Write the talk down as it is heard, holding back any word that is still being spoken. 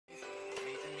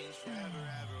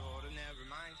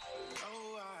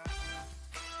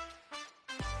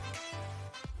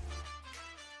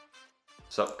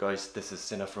What's up guys, this is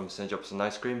Sena from Senjobs and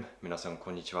Ice Cream. 皆さん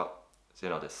こんにちは。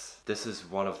Sena です。This is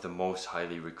one of the most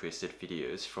highly requested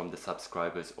videos from the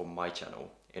subscribers on my channel,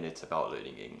 and it's about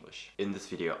learning English. In this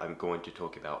video, I'm going to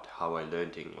talk about how I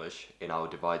learned English, and I'll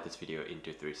divide this video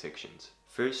into 3 sections.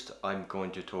 First, I'm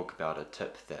going to talk about a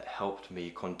tip that helped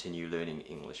me continue learning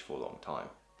English for a long time.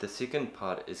 The second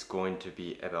part is going to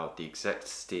be about the exact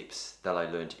steps that I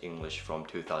learned English from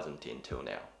 2010 till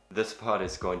now. This part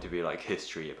is going to be like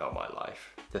history about my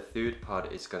life. The third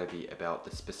part is going to be about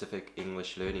the specific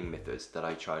English learning methods that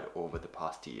I tried over the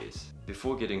past years.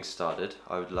 Before getting started,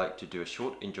 I would like to do a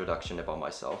short introduction about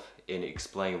myself and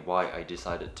explain why I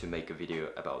decided to make a video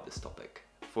about this topic.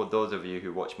 For those of you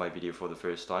who watch my video for the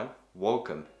first time,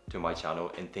 welcome to my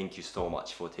channel and thank you so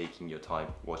much for taking your time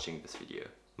watching this video.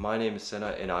 My name is Sena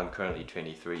and I'm currently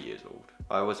 23 years old.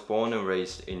 I was born and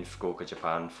raised in Fukuoka,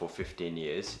 Japan for 15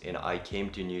 years and I came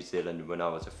to New Zealand when I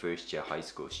was a first year high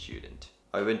school student.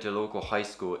 I went to local high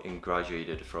school and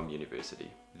graduated from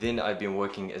university. Then I've been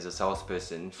working as a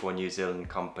salesperson for a New Zealand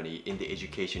company in the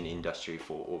education industry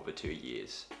for over 2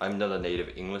 years. I'm not a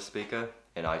native English speaker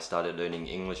and I started learning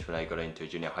English when I got into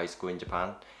junior high school in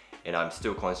Japan, and I'm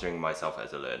still considering myself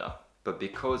as a learner. But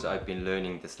because I've been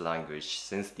learning this language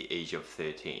since the age of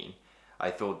 13,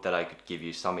 I thought that I could give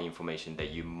you some information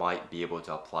that you might be able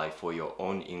to apply for your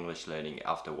own English learning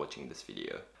after watching this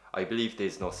video. I believe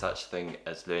there's no such thing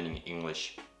as learning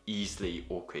English easily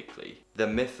or quickly. The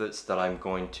methods that I'm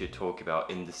going to talk about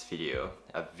in this video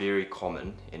are very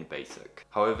common and basic.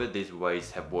 However, these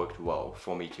ways have worked well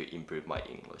for me to improve my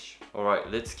English.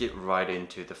 Alright, let's get right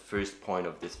into the first point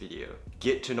of this video.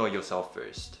 Get to know yourself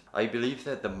first. I believe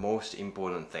that the most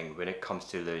important thing when it comes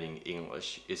to learning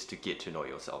English is to get to know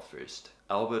yourself first.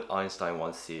 Albert Einstein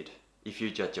once said, "If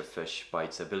you judge a fish by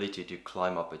its ability to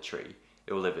climb up a tree,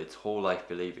 it will live its whole life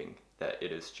believing that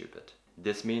it is stupid."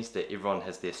 This means that everyone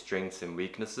has their strengths and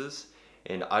weaknesses,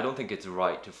 and I don't think it's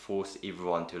right to force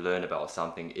everyone to learn about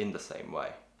something in the same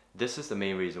way. This is the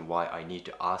main reason why I need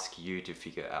to ask you to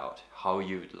figure out how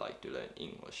you would like to learn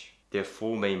English. There are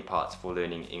 4 main parts for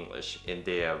learning English, and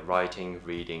they are writing,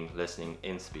 reading, listening,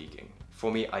 and speaking.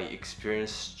 For me, I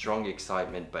experienced strong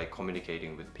excitement by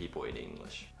communicating with people in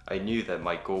English. I knew that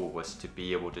my goal was to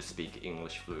be able to speak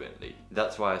English fluently.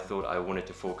 That's why I thought I wanted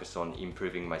to focus on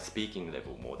improving my speaking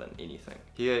level more than anything.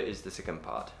 Here is the second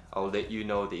part. I'll let you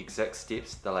know the exact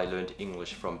steps that I learned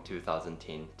English from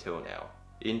 2010 till now.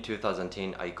 In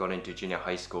 2010, I got into junior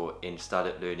high school and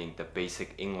started learning the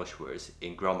basic English words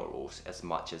and grammar rules as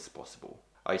much as possible.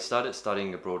 I started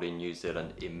studying abroad in New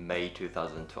Zealand in May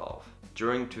 2012.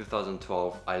 During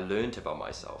 2012, I learned about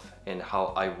myself, and how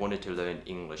I wanted to learn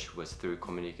English was through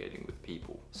communicating with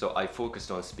people. So I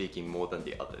focused on speaking more than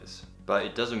the others. But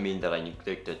it doesn't mean that I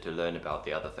neglected to learn about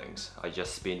the other things. I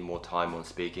just spent more time on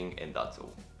speaking and that's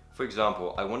all. For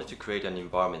example, I wanted to create an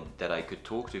environment that I could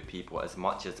talk to people as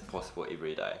much as possible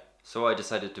every day. So I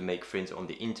decided to make friends on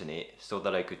the internet so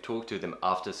that I could talk to them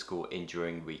after school and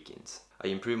during weekends. I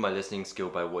improved my listening skill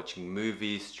by watching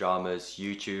movies, dramas,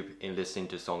 YouTube, and listening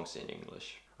to songs in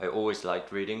English. I always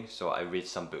liked reading, so I read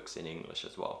some books in English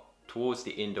as well. Towards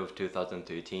the end of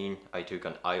 2013, I took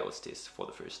an IELTS test for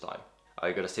the first time.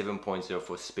 I got a 7.0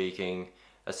 for speaking,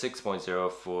 a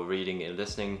 6.0 for reading and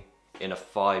listening, and a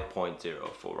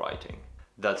 5.0 for writing.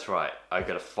 That's right, I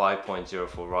got a 5.0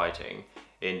 for writing,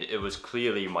 and it was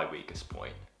clearly my weakest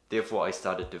point. Therefore, I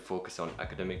started to focus on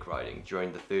academic writing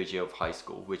during the 3rd year of high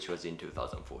school, which was in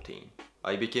 2014.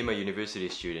 I became a university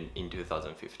student in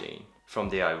 2015. From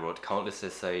there, I wrote countless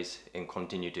essays and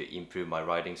continued to improve my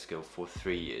writing skill for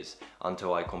 3 years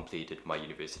until I completed my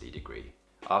university degree.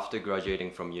 After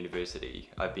graduating from university,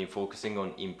 I've been focusing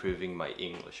on improving my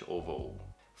English overall.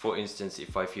 For instance,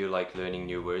 if I feel like learning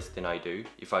new words, then I do.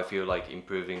 If I feel like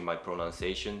improving my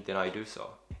pronunciation, then I do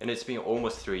so. And it's been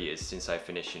almost 3 years since I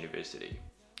finished university.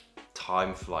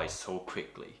 Time flies so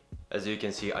quickly. As you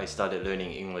can see, I started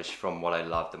learning English from what I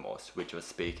loved the most, which was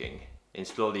speaking, and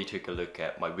slowly took a look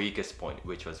at my weakest point,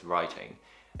 which was writing.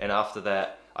 And after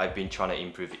that, I've been trying to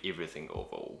improve everything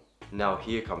overall. Now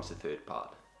here comes the third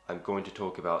part. I'm going to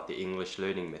talk about the English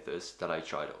learning methods that I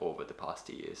tried over the past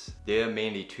years. There are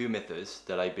mainly 2 methods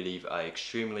that I believe are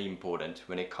extremely important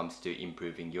when it comes to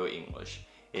improving your English,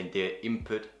 and they're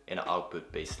input and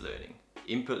output based learning.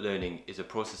 Input learning is a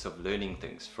process of learning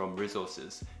things from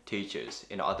resources, teachers,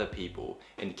 and other people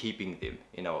and keeping them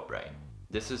in our brain.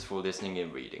 This is for listening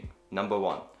and reading. Number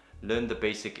 1, learn the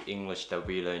basic English that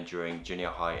we learned during junior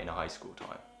high and high school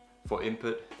time. For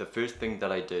input, the first thing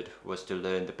that I did was to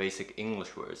learn the basic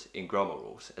English words and grammar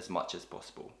rules as much as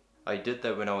possible. I did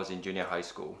that when I was in junior high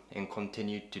school and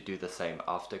continued to do the same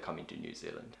after coming to New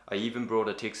Zealand. I even brought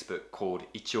a textbook called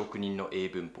 1億人の英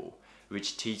文法,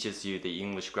 which teaches you the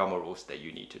English grammar rules that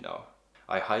you need to know.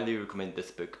 I highly recommend this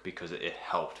book because it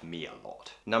helped me a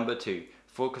lot. Number 2,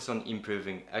 focus on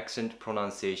improving accent,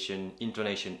 pronunciation,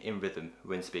 intonation, and rhythm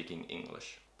when speaking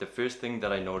English. The first thing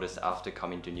that I noticed after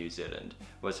coming to New Zealand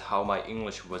was how my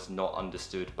English was not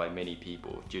understood by many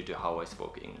people due to how I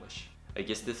spoke English. I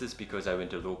guess this is because I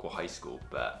went to local high school,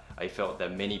 but I felt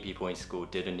that many people in school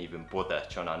didn't even bother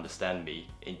trying to understand me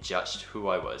and judged who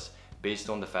I was based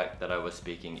on the fact that I was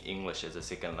speaking English as a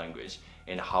second language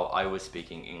and how I was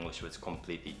speaking English was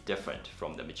completely different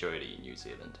from the majority in New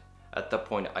Zealand. At that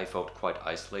point, I felt quite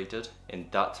isolated, and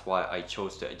that's why I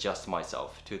chose to adjust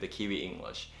myself to the Kiwi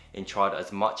English and tried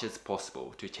as much as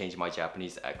possible to change my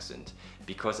Japanese accent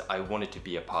because I wanted to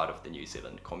be a part of the New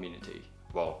Zealand community.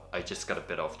 Well, I just got a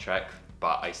bit off track,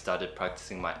 but I started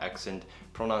practicing my accent,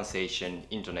 pronunciation,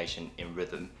 intonation, and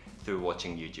rhythm through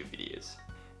watching YouTube videos.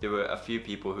 There were a few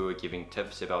people who were giving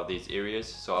tips about these areas,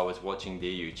 so I was watching their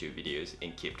YouTube videos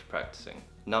and kept practicing.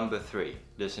 Number 3,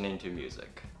 listening to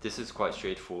music. This is quite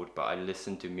straightforward, but I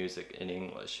listen to music in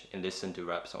English and listen to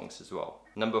rap songs as well.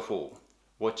 Number 4,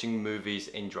 watching movies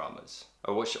and dramas.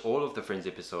 I watched all of the Friends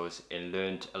episodes and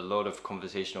learned a lot of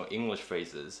conversational English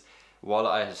phrases while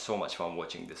I had so much fun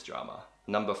watching this drama.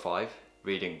 Number 5,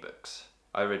 reading books.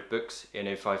 I read books, and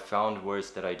if I found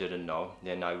words that I didn't know,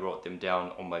 then I wrote them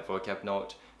down on my vocab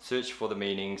note, searched for the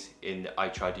meanings, and I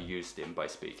tried to use them by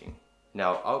speaking.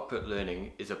 Now, output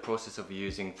learning is a process of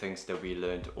using things that we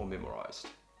learned or memorized.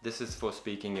 This is for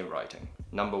speaking and writing.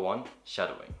 Number 1,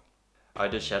 shadowing. I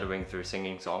did shadowing through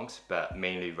singing songs, but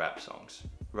mainly rap songs.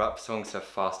 Rap songs are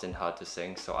fast and hard to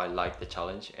sing, so I liked the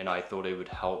challenge and I thought it would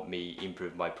help me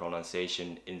improve my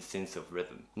pronunciation and sense of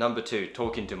rhythm. Number 2,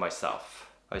 talking to myself.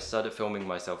 I started filming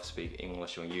myself speak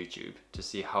English on YouTube to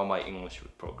see how my English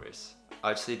would progress.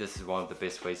 I'd say this is one of the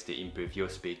best ways to improve your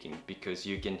speaking because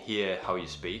you can hear how you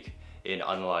speak and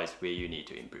analyze where you need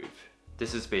to improve.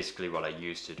 This is basically what I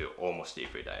used to do almost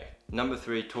every day. Number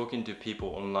 3, talking to people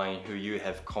online who you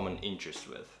have common interests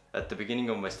with. At the beginning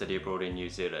of my study abroad in New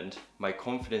Zealand, my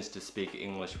confidence to speak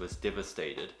English was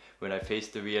devastated when I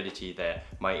faced the reality that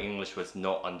my English was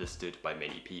not understood by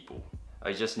many people.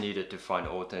 I just needed to find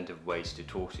alternative ways to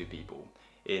talk to people,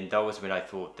 and that was when I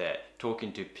thought that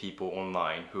talking to people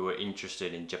online who were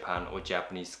interested in Japan or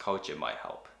Japanese culture might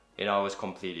help. And I was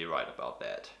completely right about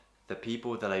that. The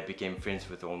people that I became friends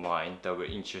with online that were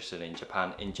interested in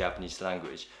Japan and Japanese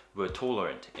language were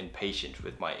tolerant and patient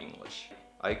with my English.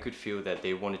 I could feel that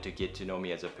they wanted to get to know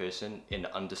me as a person and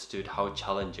understood how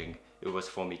challenging it was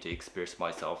for me to express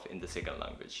myself in the second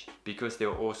language, because they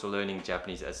were also learning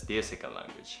Japanese as their second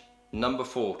language. Number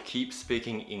 4, keep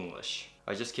speaking English.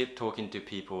 I just kept talking to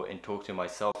people and talk to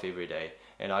myself every day,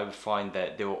 and I would find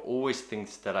that there were always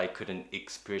things that I couldn't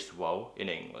express well in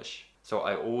English. So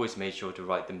I always made sure to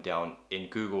write them down and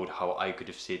Googled how I could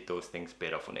have said those things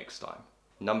better for next time.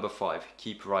 Number 5,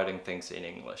 keep writing things in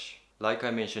English. Like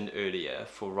I mentioned earlier,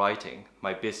 for writing,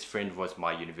 my best friend was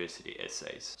my university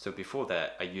essays. So before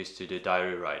that, I used to do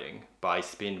diary writing, but I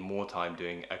spent more time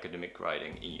doing academic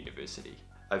writing in university.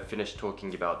 I've finished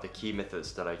talking about the key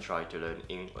methods that I tried to learn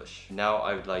English. Now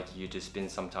I would like you to spend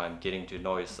some time getting to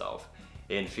know yourself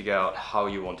and figure out how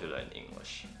you want to learn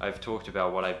English. I've talked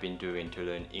about what I've been doing to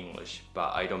learn English,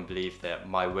 but I don't believe that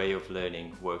my way of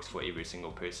learning works for every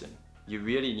single person. You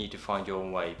really need to find your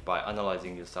own way by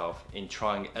analyzing yourself and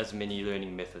trying as many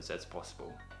learning methods as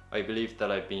possible. I believe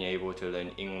that I've been able to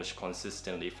learn English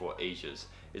consistently for ages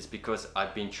is because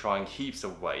I've been trying heaps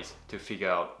of ways to figure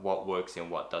out what works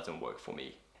and what doesn't work for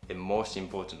me. And most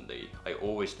importantly, I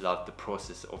always loved the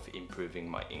process of improving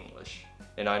my English.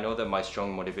 And I know that my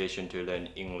strong motivation to learn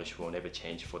English will never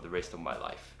change for the rest of my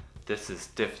life. This is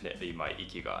definitely my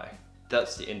ikigai.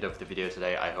 That's the end of the video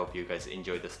today. I hope you guys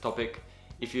enjoyed this topic.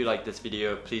 If you like this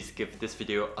video, please give this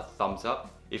video a thumbs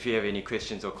up. If you have any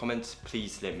questions or comments,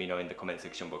 please let me know in the comment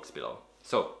section box below.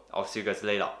 So, I'll see you guys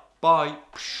later. Bye!